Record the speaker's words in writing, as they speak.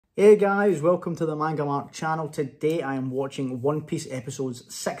Hey guys, welcome to the MangaMark channel. Today I am watching One Piece episodes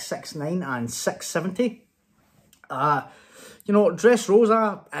 669 and 670.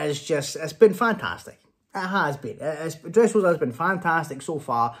 Dressrosa is just, it's been fantastic. It has been. Dressrosa has been fantastic so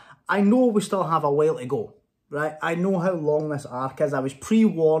far. I know we still have a while to go, right? I know how long this arc is. I was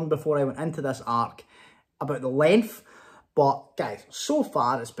pre-warned before I went into this arc about the length. But guys, so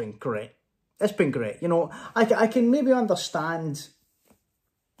far it's been great. It's been great. You know, I can maybe understand,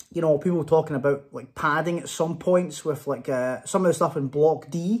 you know, people talking about like padding at some points with like some of the stuff in Block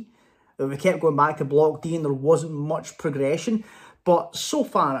D. We kept going back to Block D and there wasn't much progression. But so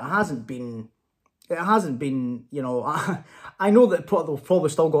far it hasn't been, you know, I know that they've probably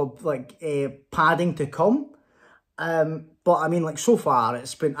still got like padding to come. But I mean, like so far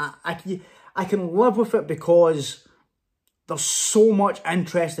it's been, I can live with it because there's so much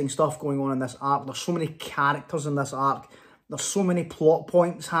interesting stuff going on in this arc. There's so many characters in this arc. There's so many plot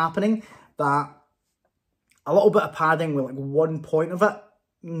points happening that a little bit of padding with like 1 point of it,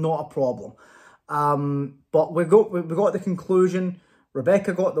 not a problem. But we got the conclusion.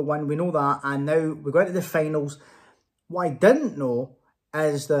 Rebecca got the win. We know that. And now we got into the finals. What I didn't know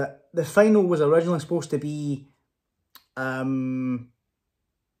is that the final was originally supposed to be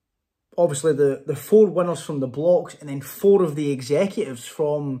obviously the 4 winners from the blocks and then 4 of the executives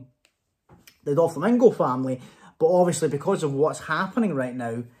from the Doflamingo family. But obviously because of what's happening right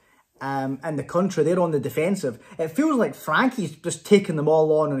now in the country, they're on the defensive. It feels like Frankie's just taking them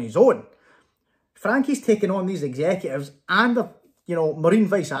all on his own. Frankie's taking on these executives and the, you know, Marine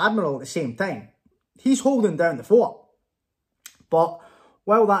Vice Admiral at the same time. He's holding down the fort. But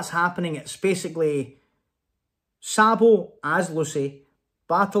while that's happening, it's basically Sabo as Lucy,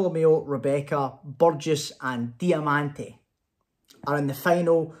 Bartolomeo, Rebecca, Burgess and Diamante are in the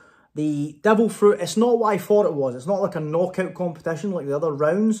final. The Devil Fruit, it's not what I thought it was. It's not like a knockout competition like the other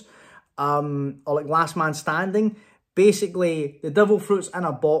rounds, or like Last Man Standing. Basically, the Devil Fruit's in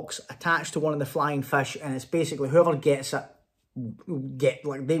a box attached to one of the flying fish, and it's basically whoever gets it, they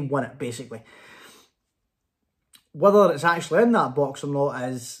win it, basically. Whether it's actually in that box or not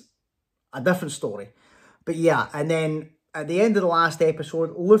is a different story. But yeah, and then at the end of the last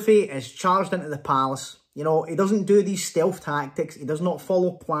episode, Luffy is charged into the palace. You know, he doesn't do these stealth tactics. He does not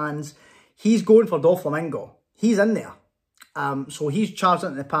follow plans. He's going for Doflamingo. He's in there. So he's charged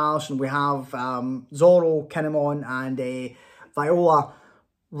into the palace, and we have Zoro, Kinemon, and Viola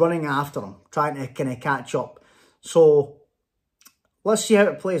running after him, trying to kind of catch up. So let's see how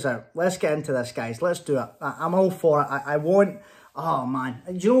it plays out. Let's get into this, guys. Let's do it. I'm all for it. I want... Oh, man.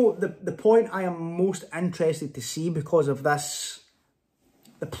 Do you know, the point I am most interested to see because of this,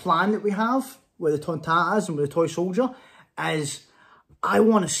 the plan that we have with the Tontatas and with the Toy Soldier, is I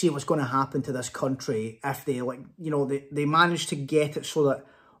want to see what's going to happen to this country if they, like, you know, they manage to get it so that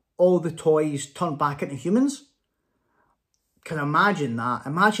all the toys turn back into humans. Can imagine that.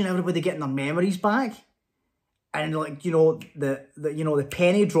 Imagine everybody getting their memories back. And, like, you know, the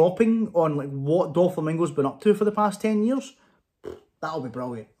penny dropping on, like, what Doflamingo's been up to for the past 10 years. That'll be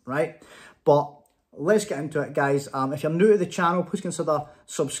brilliant, right? But let's get into it, guys. If you're new to the channel, please consider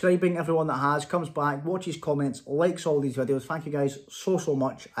subscribing. Everyone that has, comes back, watches, comments, likes all these videos. Thank you guys so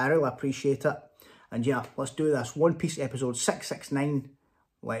much. I really appreciate it. And yeah, let's do this. One Piece episode 669.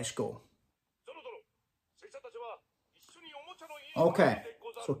 Let's go. Okay,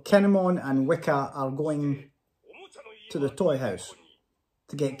 so Kinemon and Wicca are going to the toy house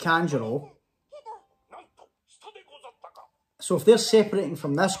to get Kanjuro. So if they're separating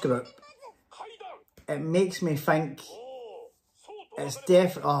from this group, it makes me think it's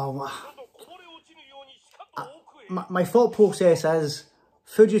my thought process is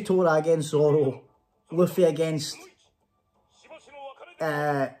Fujitora against Zoro, Luffy against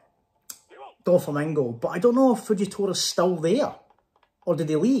Doflamingo. But I don't know if Fujitora's still there, or did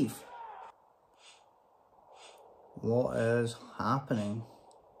he leave? What is happening?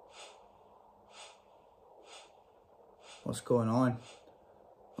 What's going on?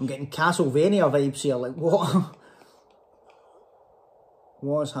 I'm getting Castlevania vibes here. Like, what?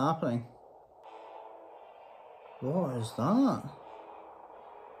 What is happening? What is that?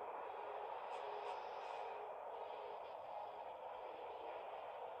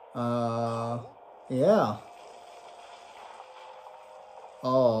 Yeah.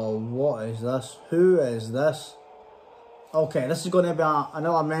 Oh, what is this? Who is this? Okay, this is going to be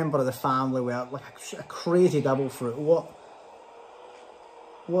another member of the family with like a crazy Devil Fruit.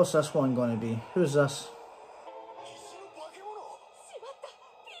 What's this one going to be? Who's this?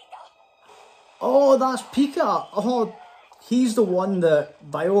 Oh, that's Pica. Oh, he's the one that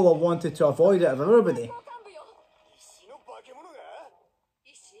Viola wanted to avoid out of everybody.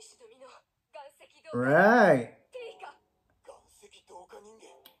 Right.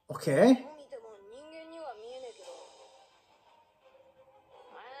 Okay.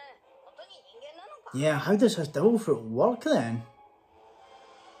 Yeah, how does his devil fruit work then?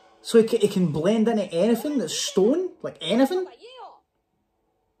 So it can blend into anything that's stone? Like anything?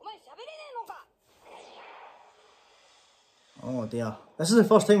 Oh dear. This is the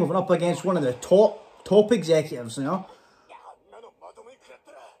first time we've been up against one of the top executives, you know?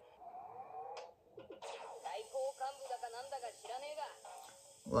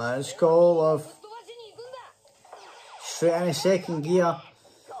 Let's go, love. Straight in second gear.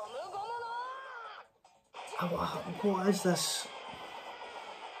 What is this?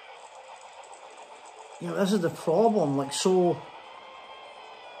 You know, this is the problem. Like, so...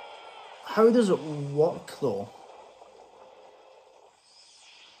 How does it work, though?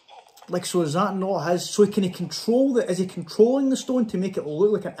 Like, so is that not his... So can he control the... Is he controlling the stone to make it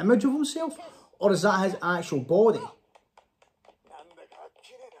look like an image of himself? Or is that his actual body?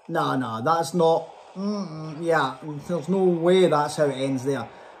 Nah, that's not... yeah, there's no way that's how it ends there.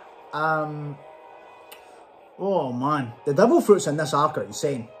 Oh, man. The devil fruits in this arc are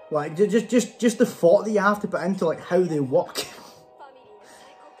insane. Like, just the thought that you have to put into, like, how they work.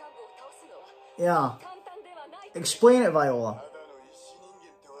 Yeah. Explain it, Viola.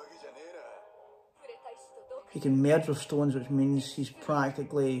 He can merge with stones, which means he's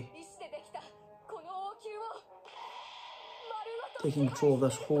practically taking control of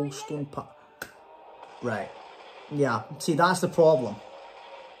this whole stone part. Right. Yeah. See, that's the problem.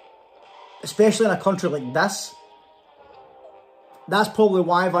 Especially in a country like this. That's probably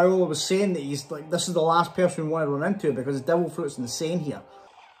why Viola was saying that he's like, this is the last person we want to run into, because devil fruit's insane here.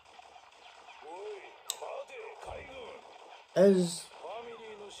 Is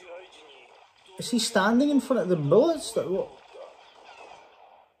he standing in front of the bullets?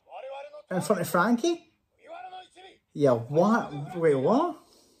 In front of Frankie? Yeah, what? Wait, what?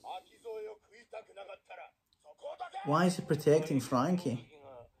 Why is he protecting Frankie?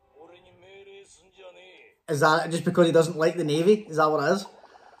 Is that just because he doesn't like the Navy? Is that what it is?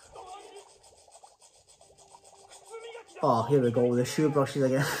 Oh, here we go with the shoe brushes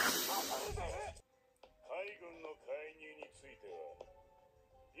again.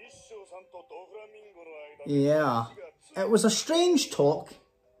 Yeah. It was a strange talk.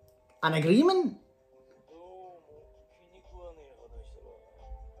 An agreement?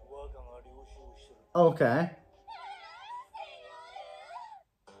 Okay.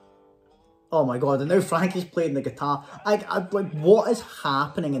 Oh my god, and now Frankie's playing the guitar. Like, what is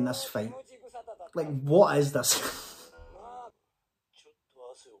happening in this fight? Like, what is this?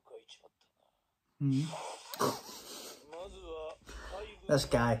 This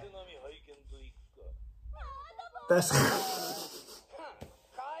guy.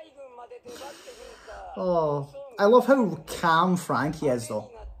 Oh, I love how calm Frankie is, though.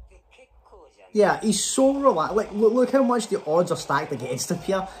 Yeah, he's so relaxed. Like, look how much the odds are stacked against him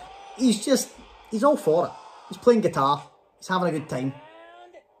here. He's all for it. He's playing guitar. He's having a good time.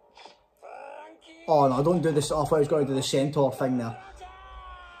 Oh no, don't do this. Oh, I thought he was going to do the centaur thing there.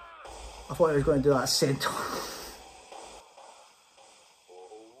 I thought he was going to do that centaur.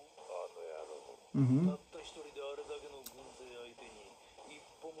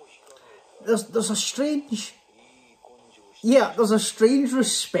 There's a strange... Yeah, there's a strange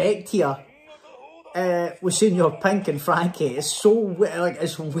respect here. With Senior Pink and Frankie. It's so like,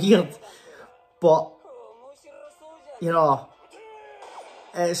 it's weird. But, you know,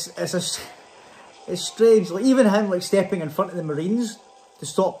 it's strange. Like, even him, like, stepping in front of the Marines to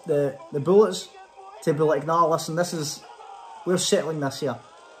stop the bullets, to be like, nah, listen, we're settling this here.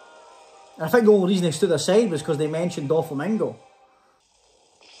 And I think the only reason they stood aside was because they mentioned Doflamingo.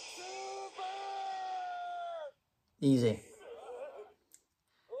 Easy.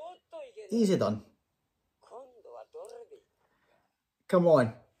 Easy done. Come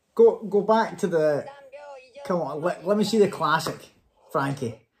on. Go back to the... Come on, let me see the classic,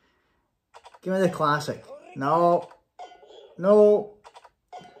 Frankie. Give me the classic. No. No.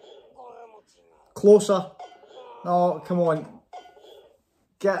 Closer. No, come on.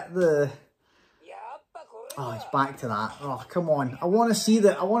 Get the... Oh, it's back to that. Oh, come on. I want to see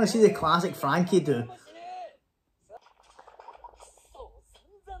the classic Frankie do.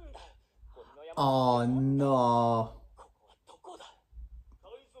 Oh no.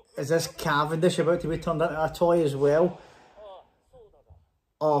 Is this Cavendish about to be turned into a toy as well?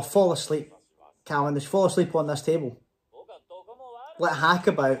 Oh, fall asleep. Cavendish, fall asleep on this table. Let Hack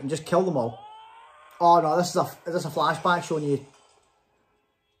about and just kill them all. Oh no, is this a flashback showing you?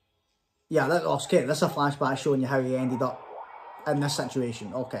 Yeah, this is a flashback showing you how he ended up in this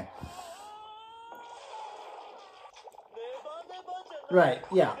situation. Okay. Right,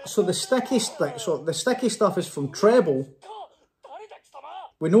 yeah. So the sticky stuff is from Treble.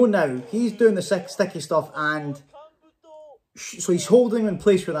 We know now he's doing the sticky stuff, and so he's holding him in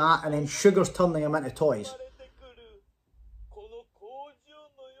place with that, and then Sugar's turning him into toys.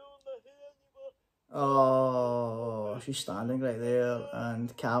 Oh, she's standing right there,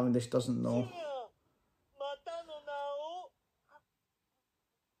 and Cavendish doesn't know.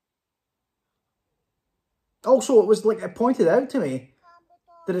 Also, it was like, it pointed out to me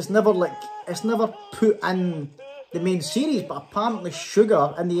that it's never put in the main series, but apparently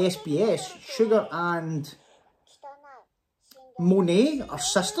Sugar in the SBS, Sugar and Monet are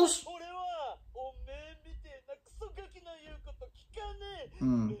sisters.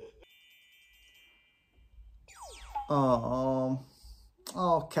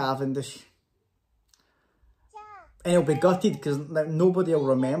 Oh, Cavendish. And he'll be gutted because nobody will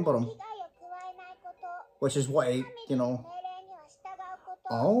remember him. Which is what he, you know.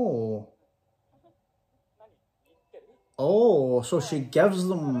 Oh, so she gives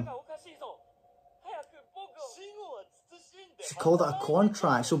them... She called it a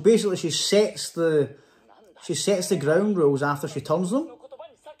contract. So basically she sets the ground rules after she turns them.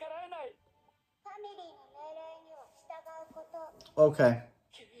 Okay.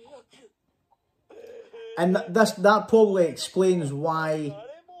 And that probably explains why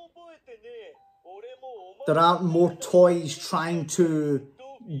there aren't more toys trying to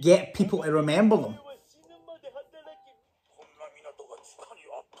get people to remember them.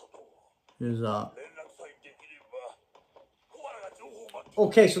 Who's that?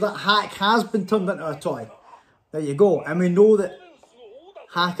 Okay, so that hack has been turned into a toy. There you go. And we know that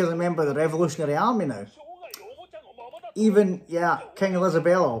Hack is a member of the Revolutionary Army now. Even, yeah, King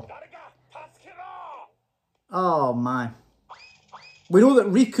Elizabeth. Oh, man. We know that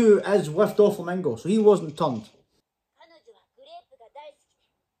Riku is with Doflamingo, so he wasn't turned.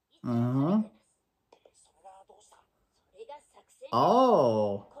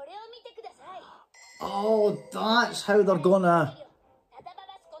 Oh. Oh, that's how they're gonna...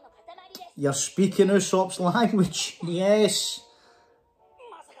 You're speaking Usopp's language. Yes.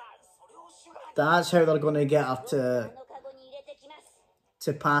 That's how they're gonna get her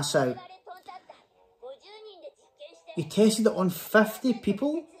to pass out. You tested it on 50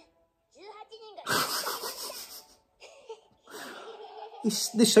 people?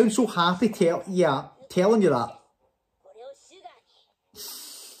 They sound so happy telling you that.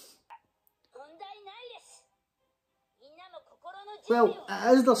 Well,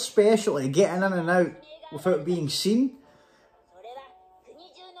 it is their specialty, getting in and out without being seen.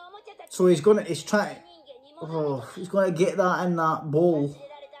 So he's gonna get that in that bowl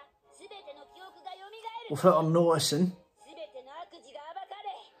without her noticing.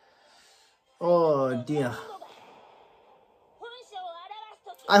 Oh dear.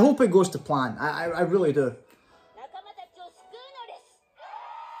 I hope it goes to plan. I really do.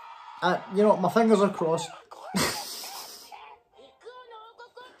 You know, my fingers are crossed.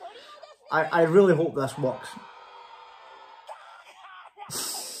 I really hope this works.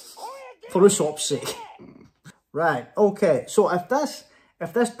 For Usopp's sake. Right, okay. So if this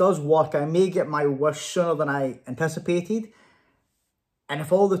does work, I may get my wish sooner than I anticipated. And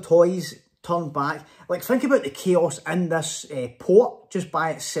if all the toys turn back, like think about the chaos in this port just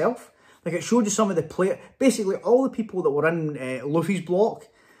by itself. Like it showed you some of the basically all the people that were in Luffy's block,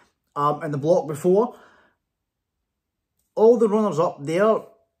 and the block before, all the runners up there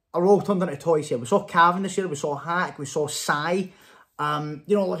are all turned into toys here. We saw Cavendish here, we saw Hack, we saw Sai, you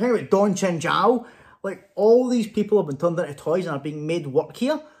know, like think about Don Chinjao. Like all these people have been turned into toys and are being made work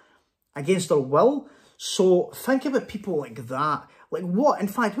here against their will. So think about people like that. Like what? In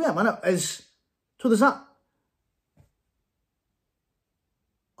fact, wait a minute, so there's that.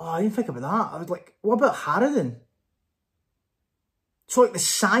 Oh, I didn't think about that. I was like, what about Harridan? So like the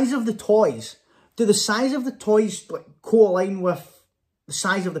size of the toys, do the size of the toys like co-align with the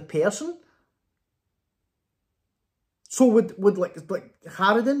size of the person? So would like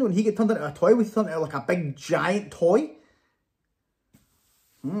Harridan, when he get turned into a toy, would he turn into like a big giant toy?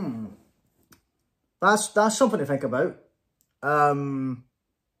 That's something to think about. I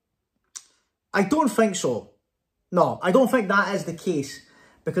don't think so. No, I don't think that is the case.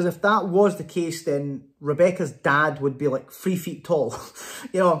 Because if that was the case, then Rebecca's dad would be like 3 feet tall.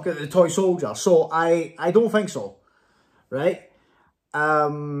 You know, the toy soldier. So I don't think so. Right?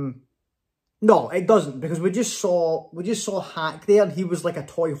 No, it doesn't, because we just saw Hack there and he was like a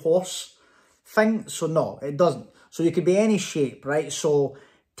toy horse thing. So no, it doesn't. So you could be any shape, right? So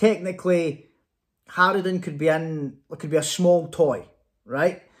technically Harridan could be in, it could be a small toy,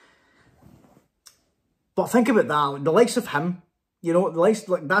 right? But think about that, the likes of him, you know, the likes,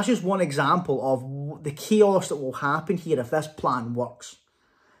 like, that's just one example of the chaos that will happen here if this plan works.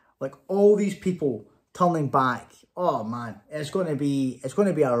 Like, all these people turning back, oh man, it's going to be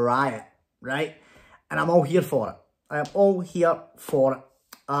a riot, right? And I'm all here for it. I am all here for it.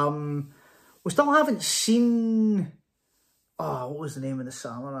 We still haven't seen, oh, what was the name of the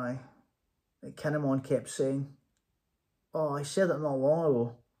samurai that Kinemon kept saying? Oh, I said it not long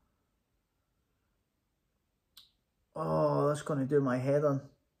ago. Oh, that's going to do my head in.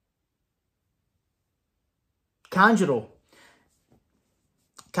 Kanjuro.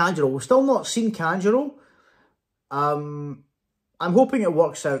 We've still not seen Kanjuro. I'm hoping it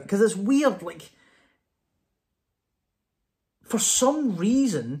works out, because it's weird, like, for some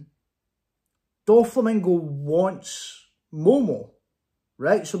reason, Doflamingo wants Momo,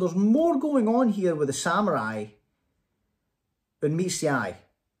 right? So there's more going on here with the samurai than meets the eye,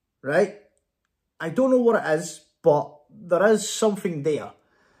 right? I don't know what it is, but there is something there.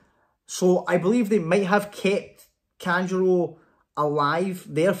 So I believe they might have kept Kanjuro alive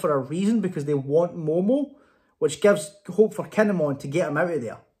there for a reason, because they want Momo, which gives hope for Kinemon to get him out of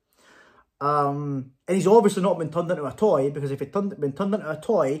there. And he's obviously not been turned into a toy, because if he'd been turned into a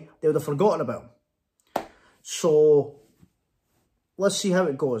toy, they would have forgotten about him. So let's see how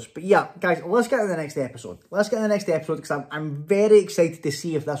it goes. But yeah, guys, let's get to the next episode. Let's get to the next episode, because I'm very excited to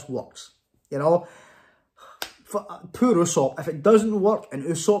see if this works. You know, for poor Usopp, if it doesn't work and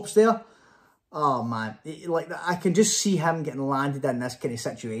Usopp's there, oh man, like, I can just see him getting landed in this kind of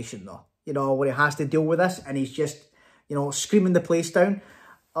situation though. You know, where he has to deal with this and he's just, you know, screaming the place down.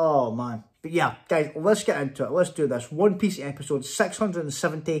 Oh man. But yeah, guys, let's get into it. Let's do this. One Piece episode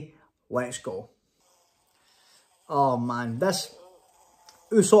 670. Let's go. Oh man, this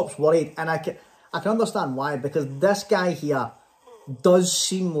Usopp's worried, and I can understand why, because this guy here does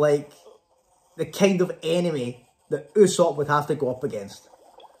seem like the kind of enemy that Usopp would have to go up against.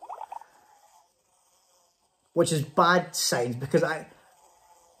 Which is bad signs, because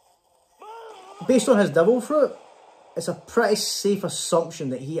based on his devil fruit, it's a pretty safe assumption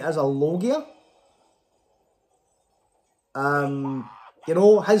that he is a Logia. You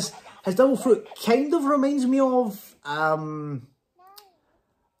know, his devil fruit kind of reminds me of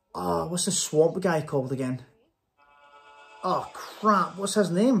what's the swamp guy called again? Oh crap, what's his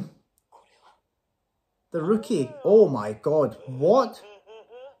name? The rookie. Oh my god, what?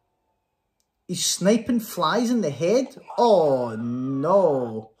 He's sniping flies in the head? Oh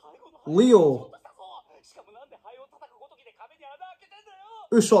no. Leo.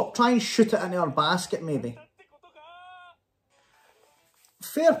 Usopp, try and shoot it into our basket maybe.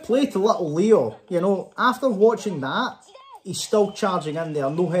 Fair play to little Leo. You know, after watching that, he's still charging in there,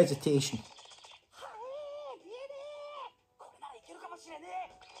 no hesitation.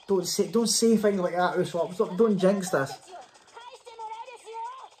 Don't say things like that, Usopp. Don't jinx this.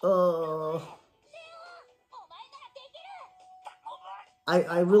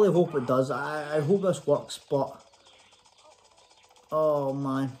 I really hope it does. I hope this works, but oh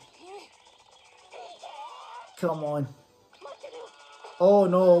man. Come on. Oh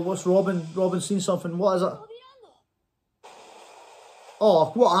no, what's Robin? Robin's seen something. What is it?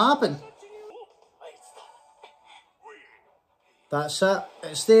 Oh, what happened? That's it.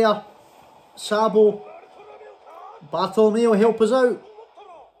 It's there. Sabo. Bartolomeo, help us out.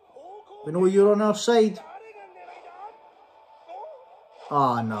 We know you're on our side.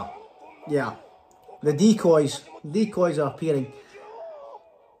 Ah, no. Yeah. The decoys. Decoys are appearing.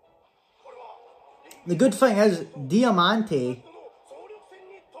 The good thing is, Diamante...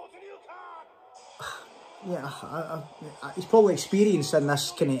 yeah, he's probably experienced in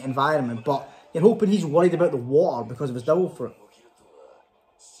this kind of environment, but you're hoping he's worried about the water because of his devil fruit.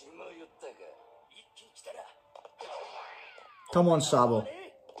 Come on, Sabo.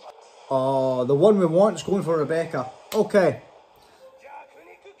 Oh, the one we want is going for Rebecca. Okay.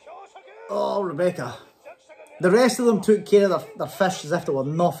 Oh, Rebecca. The rest of them took care of their fish as if they were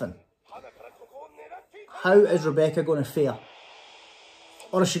nothing. How is Rebecca going to fare?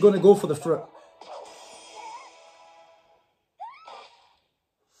 Or is she going to go for the fruit?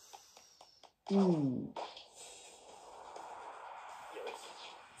 Ooh.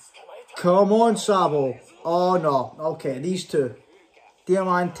 Come on, Sabo. Oh no. Okay, these two.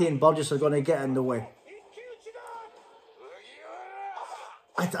 Diamante and Burgess are going to get in the way.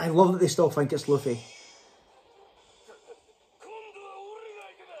 I love that they still think it's Luffy.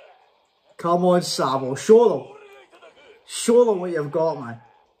 Come on, Sabo. Show them. Show them what you've got, man.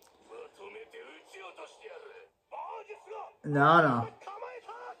 No, no.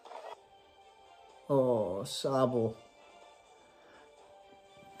 Oh, Sabo.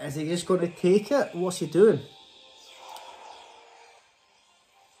 Is he just going to take it? What's he doing?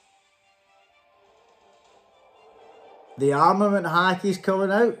 The armament hack is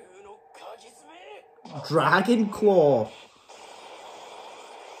coming out. Dragon Claw.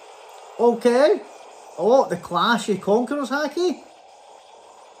 Okay. Oh, the Clash of Conquerors Haki?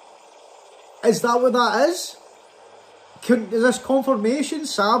 Is that what that is? Is this confirmation,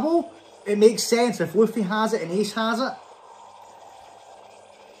 Sabo? It makes sense if Luffy has it and Ace has it.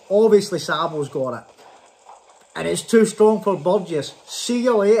 Obviously Sabo's got it. And it's too strong for Burgess. See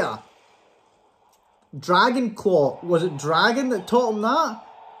you later. Dragon Claw. Was it Dragon that taught him that?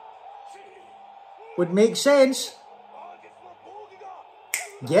 Would make sense.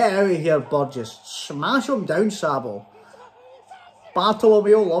 Get out of here, Burgess. Smash him down, Sabo.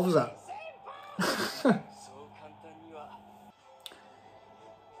 Bartolomeo loves it.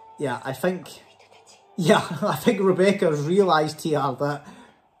 Yeah, I think Rebecca's realised here that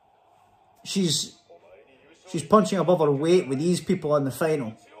she's punching above her weight with these people in the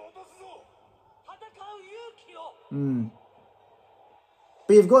final.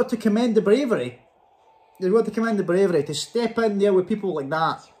 But you've got to commend the bravery. You've got to commend the bravery to step in there with people like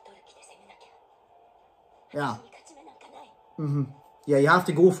that. Yeah. Yeah, you have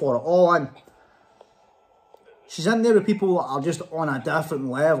to go for it, all in. She's in there with people that are just on a different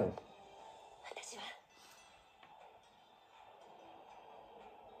level.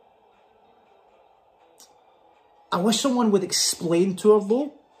 I wish someone would explain to her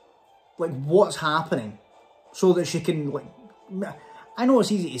though, like what's happening, so that she can, like, I know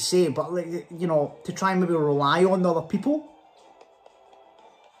it's easy to say, but like, you know, to try and maybe rely on the other people.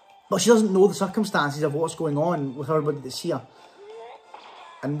 But she doesn't know the circumstances of what's going on with everybody that's here.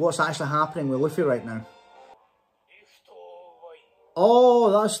 And what's actually happening with Luffy right now.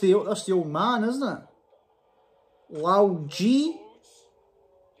 Oh, that's the old man, isn't it? Lao G.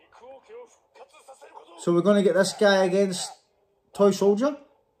 So we're going to get this guy against Toy Soldier.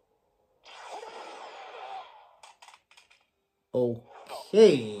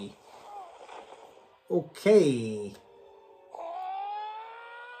 Okay. Okay.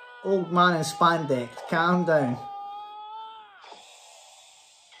 Old man in spandex, calm down.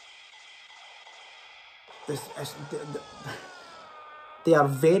 They are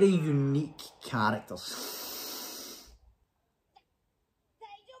very unique characters.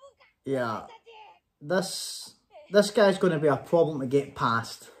 Yeah. This guy's going to be a problem to get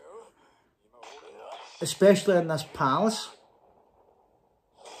past. Especially in this palace.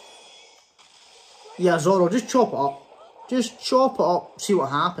 Yeah, Zoro, just chop it up. Just chop it up, see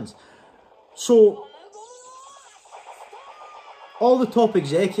what happens. So, all the top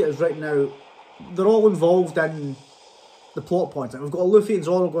executives right now, they're all involved in the plot points. Like, we've got Luffy and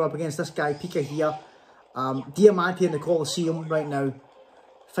Zoro going up against this guy, Pica here. Diamante in the Colosseum right now,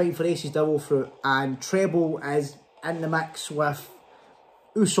 fighting for Ace's Devil Fruit. And Treble is in the mix with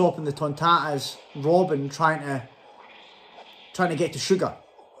Usopp and the Tontatas, Robin trying to get to Sugar.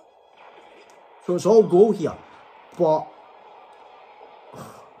 So it's all go here. But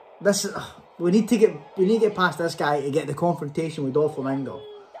this we need to get past this guy to get the confrontation with Doflamingo.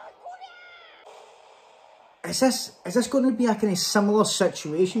 Is this going to be a kind of similar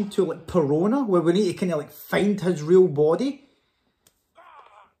situation to like Perona, where we need to kind of like find his real body?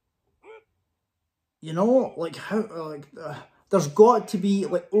 You know, like how there's got to be,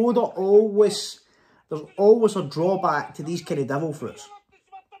 like, Oda there's always a drawback to these kind of devil fruits.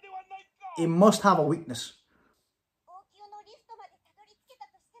 He must have a weakness.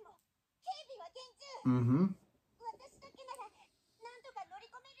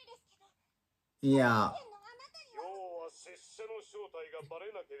 Yeah.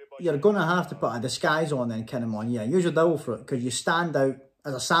 You're going to have to put a disguise on then, Kinemon. Yeah, use your devil fruit, because you stand out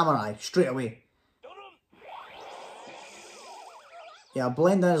as a samurai straight away. Yeah,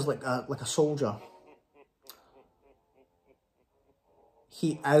 blend in as like a soldier.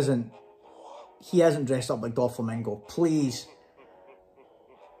 He isn't dressed up like Doflamingo, please.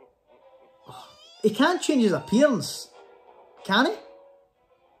 He can't change his appearance, can he?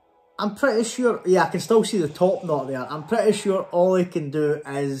 I'm pretty sure, yeah, I can still see the top knot there. I'm pretty sure all he can do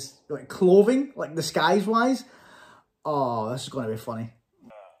is like clothing, like disguise wise. Oh, this is going to be funny.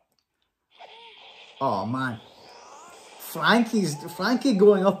 Oh man. Frankie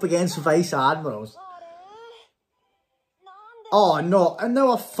going up against Vice Admirals. Oh no, and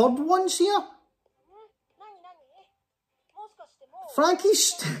now a third one's here?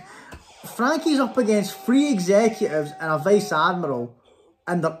 Frankie's up against 3 executives and a Vice Admiral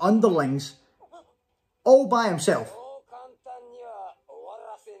and their underlings all by himself.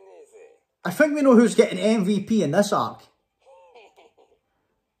 I think we know who's getting MVP in this arc.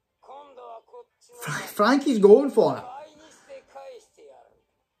 Frankie's going for it.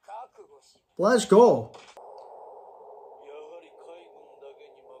 Let's go.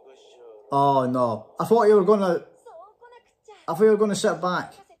 Oh no. I thought you were gonna sit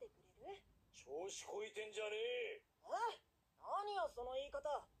back.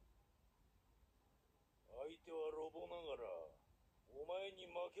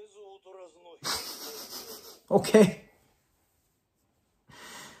 Okay.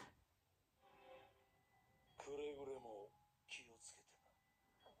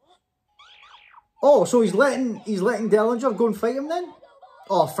 Oh, so he's letting Dillinger go and fight him then?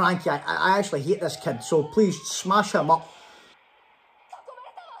 Oh, Frankie, I actually hate this kid, so please smash him up.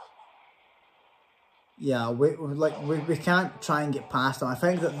 Yeah, we can't try and get past him. I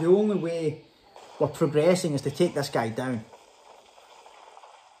think that the only way we're progressing is to take this guy down.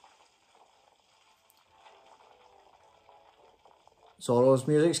 Zoro's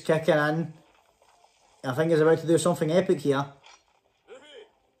music's kicking in. I think he's about to do something epic here.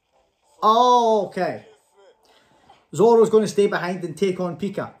 Oh, okay. Zoro's going to stay behind and take on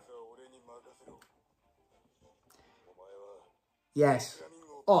Pica. Yes.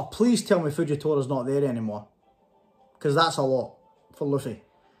 Oh, please tell me Fujitora's not there anymore. Because that's a lot for Luffy.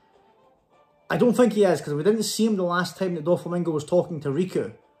 I don't think he is, because we didn't see him the last time that Doflamingo was talking to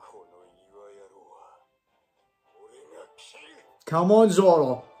Riku. Come on,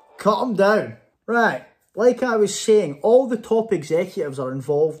 Zoro. Cut him down. Right. Like I was saying, all the top executives are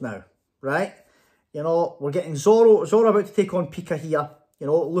involved now. Right? You know, we're getting Zoro about to take on Pica here. You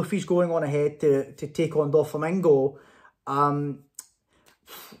know, Luffy's going on ahead to take on Doflamingo.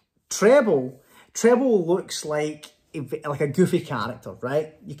 Treble looks like a goofy character,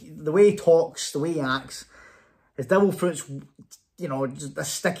 right? The way he talks, the way he acts, his devil fruit's, you know, just the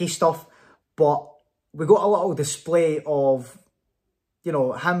sticky stuff. But we got a little display of, you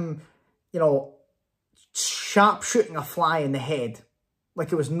know, him, you know, sharp shooting a fly in the head like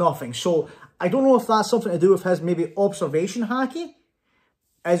it was nothing. So I don't know if that's something to do with his maybe observation haki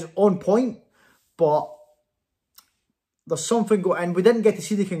is on point, but there's something going, and we didn't get to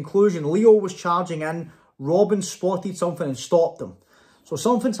see the conclusion. Leo was charging in, Robin spotted something and stopped him. So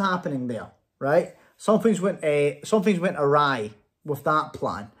something's happening there, right? Something's went awry with that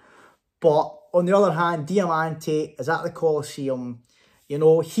plan. But on the other hand, Diamante is at the Colosseum. You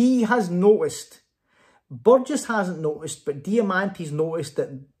know, he has noticed, Burgess hasn't noticed, but Diamante's noticed that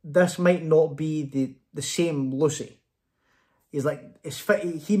this might not be the same Lucy. He's like,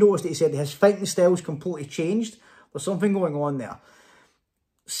 he noticed that he said his fighting style's completely changed. There's something going on there.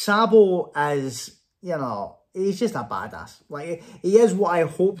 Sabo is, you know, he's just a badass. Like, he is what I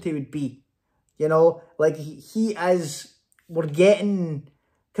hoped he would be. You know, like, he is, we're getting,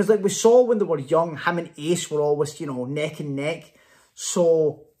 because like we saw when they were young, him and Ace were always, you know, neck and neck.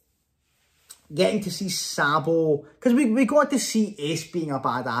 So, getting to see Sabo, because we got to see Ace being a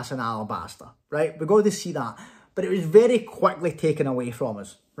badass in Alabasta, right? We got to see that. But it was very quickly taken away from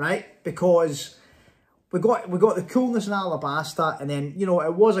us, right? Because we got the coolness in Alabasta, and then, you know,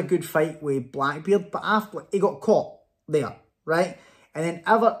 it was a good fight with Blackbeard, but after, he got caught there, right? And then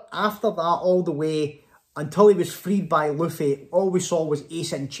after that, all the way until he was freed by Luffy, all we saw was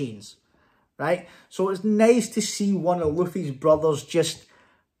Ace in chains, right? So it's nice to see one of Luffy's brothers just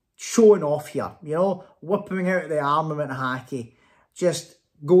showing off here, you know, whipping out the armament haki, just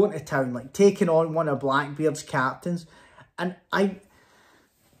going to town, like taking on one of Blackbeard's captains. And I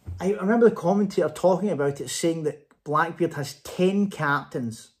remember the commentator talking about it, saying that Blackbeard has 10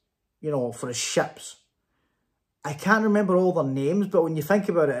 captains, you know, for his ships. I can't remember all their names, but when you think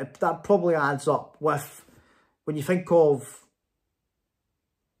about it, that probably adds up with, when you think of,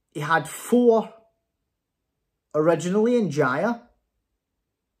 he had 4 originally in Jaya.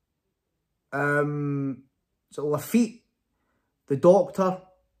 So Lafitte, the Doctor,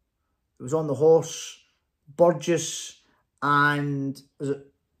 who was on the horse, Burgess, and was it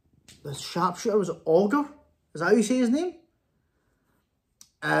the sharpshooter? Was it Augur? Is that how you say his name?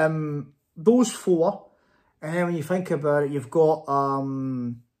 Those 4. And then when you think about it, you've got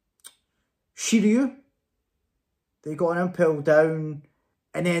Shiryu. They got an impel down.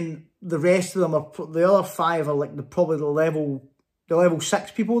 And then the rest of them are, the other 5 are like probably the level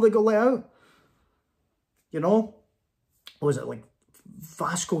 6 people that got let out. You know? Or was it like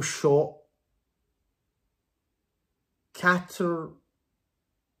Vasco shot?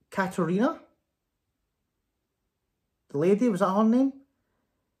 Katarina? The lady, was that her name?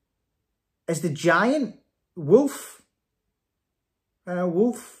 Is the giant Wolf?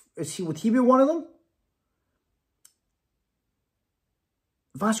 Wolf, would he be one of them?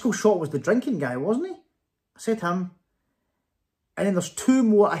 Vasco shot was the drinking guy, wasn't he? I said him. And then there's two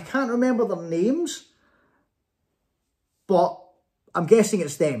more. I can't remember their names, but I'm guessing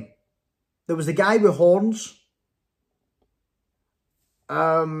it's them. There was the guy with horns.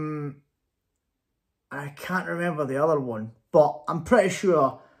 I can't remember the other one, but I'm pretty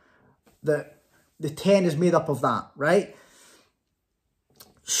sure that the 10 is made up of that, right?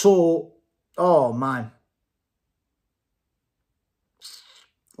 So, oh man.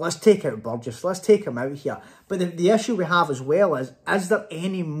 Let's take out Burgess. Let's take him out here. But the issue we have as well is there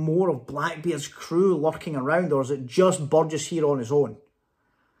any more of Blackbeard's crew lurking around, or is it just Burgess here on his own?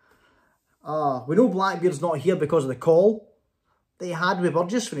 We know Blackbeard's not here because of the call that he had with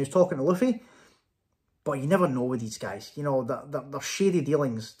Burgess when he was talking to Luffy. But you never know with these guys. You know, they're shady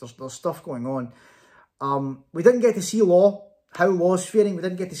dealings. There's stuff going on. We didn't get to see Law, how Law's faring. We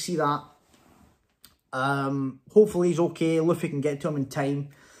didn't get to see that. Hopefully he's okay. Luffy can get to him in time.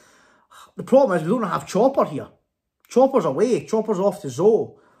 The problem is we don't have Chopper here. Chopper's away. Chopper's off to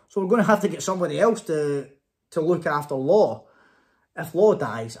Zoro. So we're going to have to get somebody else to look after Law. If Law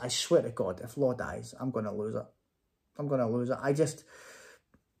dies, I swear to God, if Law dies, I'm going to lose it. I'm going to lose it.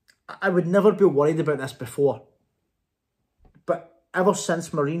 I would never be worried about this before. But ever since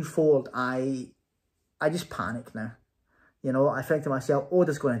Marineford, I just panic now. You know, I think to myself,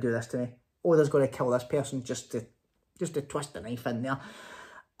 Oda's going to do this to me. Oda's going to kill this person just to twist the knife in there.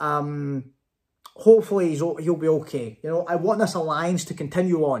 Hopefully he'll be okay. You know, I want this alliance to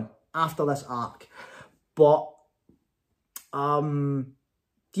continue on after this arc. But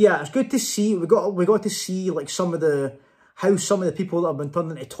yeah, it's good to see. We got to see like how some of the people that have been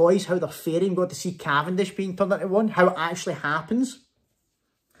turned into toys, how they're faring. We got to see Cavendish being turned into one, how it actually happens.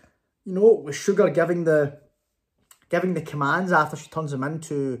 You know, with Sugar giving the commands after she turns them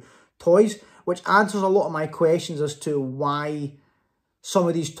into toys, which answers a lot of my questions as to why some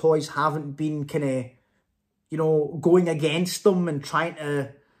of these toys haven't been kind of, you know, going against them and trying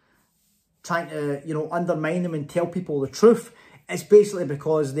to, you know, undermine them and tell people the truth. It's basically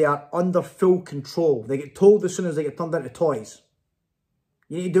because they are under full control. They get told as soon as they get turned into toys.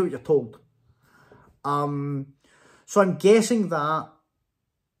 You need to do what you're told. So I'm guessing that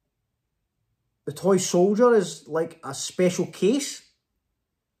the toy soldier is like a special case.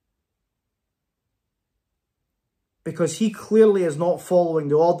 Because he clearly is not following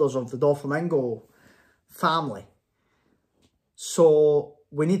the orders of the Doflamingo family. So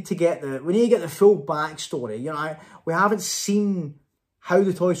we need to get the full backstory. You know, we haven't seen how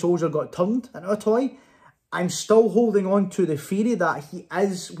the toy soldier got turned into a toy. I'm still holding on to the theory that he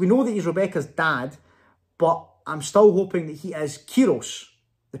is. We know that he's Rebecca's dad, but I'm still hoping that he is Kyros,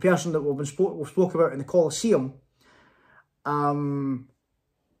 the person that we spoke about in the Colosseum.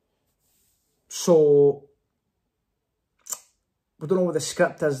 So we don't know what the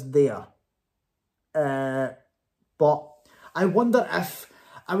script is there. But I wonder if...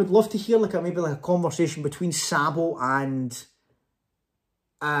 I would love to hear maybe a conversation between Sabo and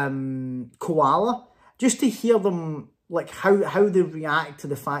Koala. Just to hear them, like, how they react to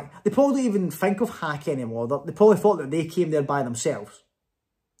the fact... They probably don't even think of Hack anymore. They probably thought that they came there by themselves.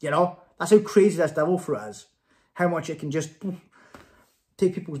 You know? That's how crazy this devil fruit is. How much it can just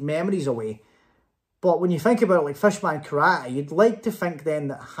take people's memories away. But when you think about it like Fishman Karate, you'd like to think then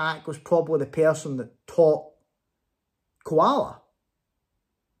that Hack was probably the person that taught Koala.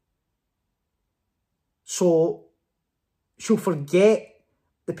 So she'll forget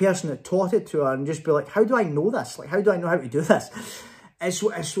the person that taught it to her and just be like, how do I know this? Like, how do I know how to do this? It's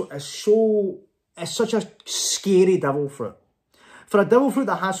such a scary devil fruit. For a devil fruit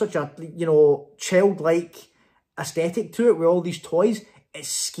that has such a, you know, childlike aesthetic to it with all these toys, it's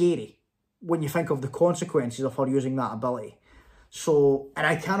scary when you think of the consequences of her using that ability. So, and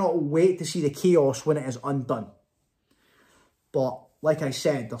I cannot wait to see the chaos when it is undone. But, like I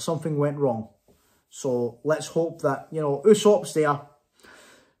said, there's something went wrong. So, let's hope that, you know, Usopp's there.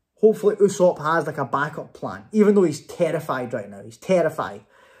 Hopefully Usopp has like a backup plan. Even though he's terrified right now. He's terrified.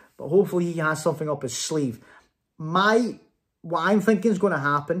 But hopefully he has something up his sleeve. What I'm thinking is going to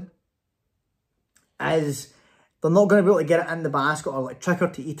happen is they're not going to be able to get it in the basket or like trick her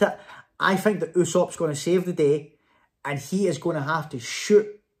to eat it. I think that Usopp's going to save the day and he is going to have to shoot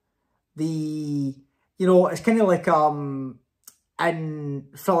the, you know, it's kind of like in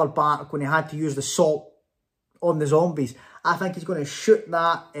Thriller Bark when he had to use the salt on the zombies. I think he's going to shoot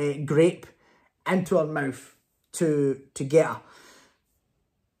that grape into her mouth to get her.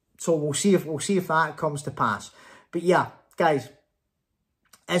 So we'll see if that comes to pass. But yeah, guys,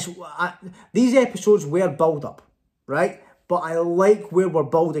 these episodes were build up, right? But I like where we're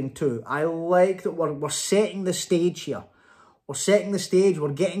building to. I like that we're setting the stage here. We're setting the stage.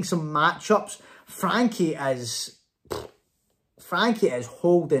 We're getting some matchups. Frankie is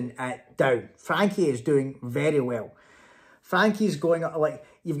holding it down. Frankie is doing very well. Frankie's going, like,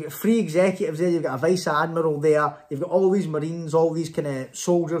 you've got 3 executives there, you've got a Vice Admiral there, you've got all these Marines, all these kind of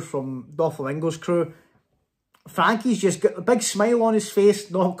soldiers from Doflamingo's crew. Frankie's just got a big smile on his face,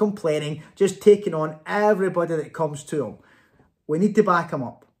 not complaining, just taking on everybody that comes to him. We need to back him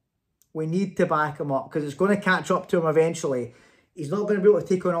up. We need to back him up because it's going to catch up to him eventually. He's not going to be able to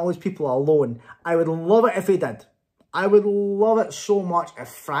take on all these people alone. I would love it if he did. I would love it so much if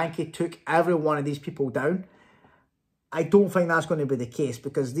Frankie took every one of these people down. I don't think that's going to be the case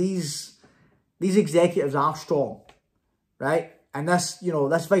because these executives are strong, right? And this, you know,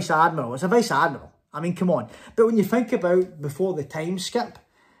 this Vice Admiral, it's a Vice Admiral. I mean, come on. But when you think about before the time skip,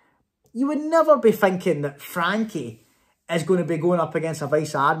 you would never be thinking that Frankie is going to be going up against a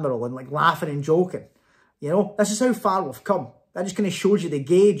Vice Admiral and like laughing and joking. You know, this is how far we've come. That just kind of shows you the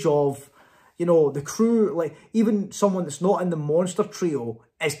gauge of, you know, the crew, like even someone that's not in the monster trio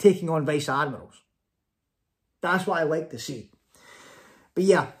is taking on Vice Admirals. That's what I like to see. But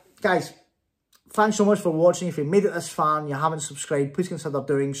yeah, guys, thanks so much for watching. If you made it this far and you haven't subscribed, please consider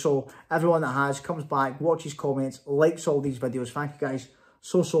doing so. Everyone that has comes back, watches comments, likes all these videos. Thank you guys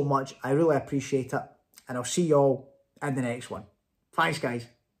so much. I really appreciate it. And I'll see you all in the next one. Thanks, guys.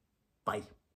 Bye.